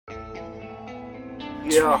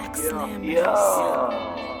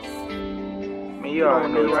Man, you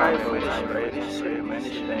already know what time it is, right? This shit, man.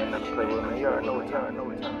 This shit ain't nothing to play with, man. You already know what time.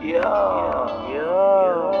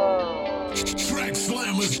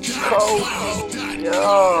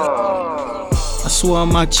 I swear I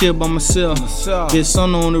might chill by myself. Get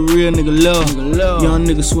something on the real nigga love. Young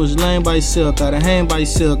nigga switch lane by yourself. Gotta hang by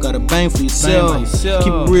yourself. Gotta bang for yourself.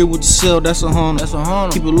 Keep it real with yourself, that's a hundred.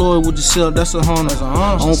 Keep it loyal with yourself, that's a hundred.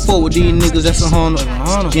 I don't fuck with these niggas, that's a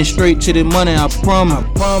hundred. Get straight to the money, I promise.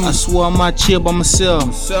 I swear I might chill by myself.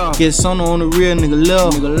 Get something on the real nigga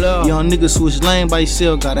love. Young nigga switch lane by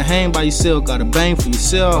yourself. Gotta hang by yourself. Gotta bang for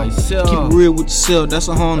yourself. Keep it real with yourself, that's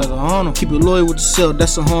a hundred. Keep it loyal with yourself,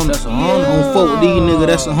 that's a hundred. I don't fuck with these niggas,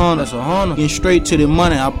 that's a hundred. Get straight to the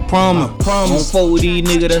money, I promise. I don't fuck with these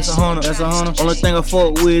niggas, that's a hundred. Only thing I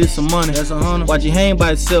fuck with is some money. Why'd you hang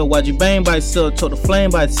by yourself? Why'd you bang by yourself? Told the flame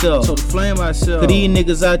by yourself. Cause these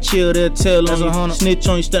niggas I chill, they'll tell on you. Snitch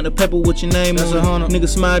on you, stamp the pepper with your name on it. Nigga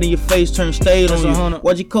smile in your face, turn state on you.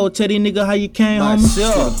 YG Coe tell these nigga how you came home.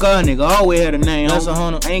 God nigga always had a name.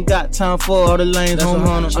 I ain't got time for all the lanes, homie.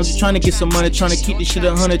 I'm just trying to get some money, trying to keep this shit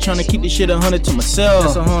 100, trying to keep this shit 100 to myself.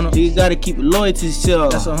 Nigga gotta keep it loyal to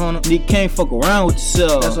yourself. Nigga can't fuck around with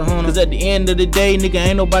yourself. Cause at the end of the day, nigga,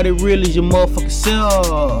 ain't nobody real as your motherfucking self.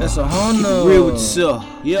 Keep it real with yourself.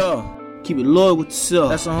 Keep it loyal with yourself.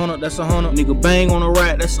 That's a hundred. Nigga bang on the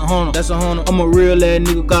right, that's a hundred. I'm a real ass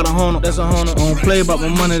nigga, got a hundred. I don't play about my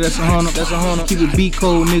money, that's a hundred. Keep it beat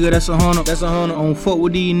cold, nigga, that's a hundred. I don't fuck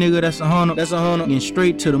with these niggas, that's a hundred. Getting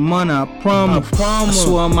straight to the money, I promise. I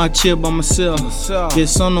swear I might chill by myself. Get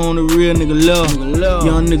something on the real nigga love.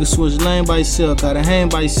 Young nigga switch lane by yourself. Gotta hang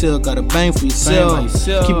by yourself, gotta bang for yourself.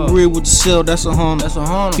 Keep it real with yourself, that's a hundred.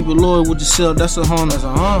 Keep it loyal with yourself, that's a hundred.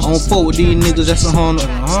 I don't fuck with these niggas, that's a hundred.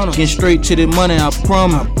 Getting straight to the money, I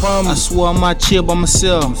promise. I swear I might chill by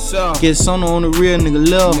myself. Get something on the real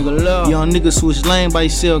nigga love. Young nigga switch lane by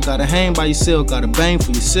yourself. Gotta hang by yourself. Gotta bang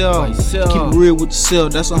for yourself. Keep it real with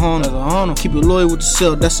yourself, that's a hundred. Keep it loyal with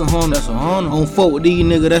yourself, that's a hundred. I don't fuck with these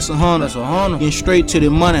niggas, that's a hundred. Getting straight to the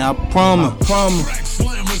money, I promise.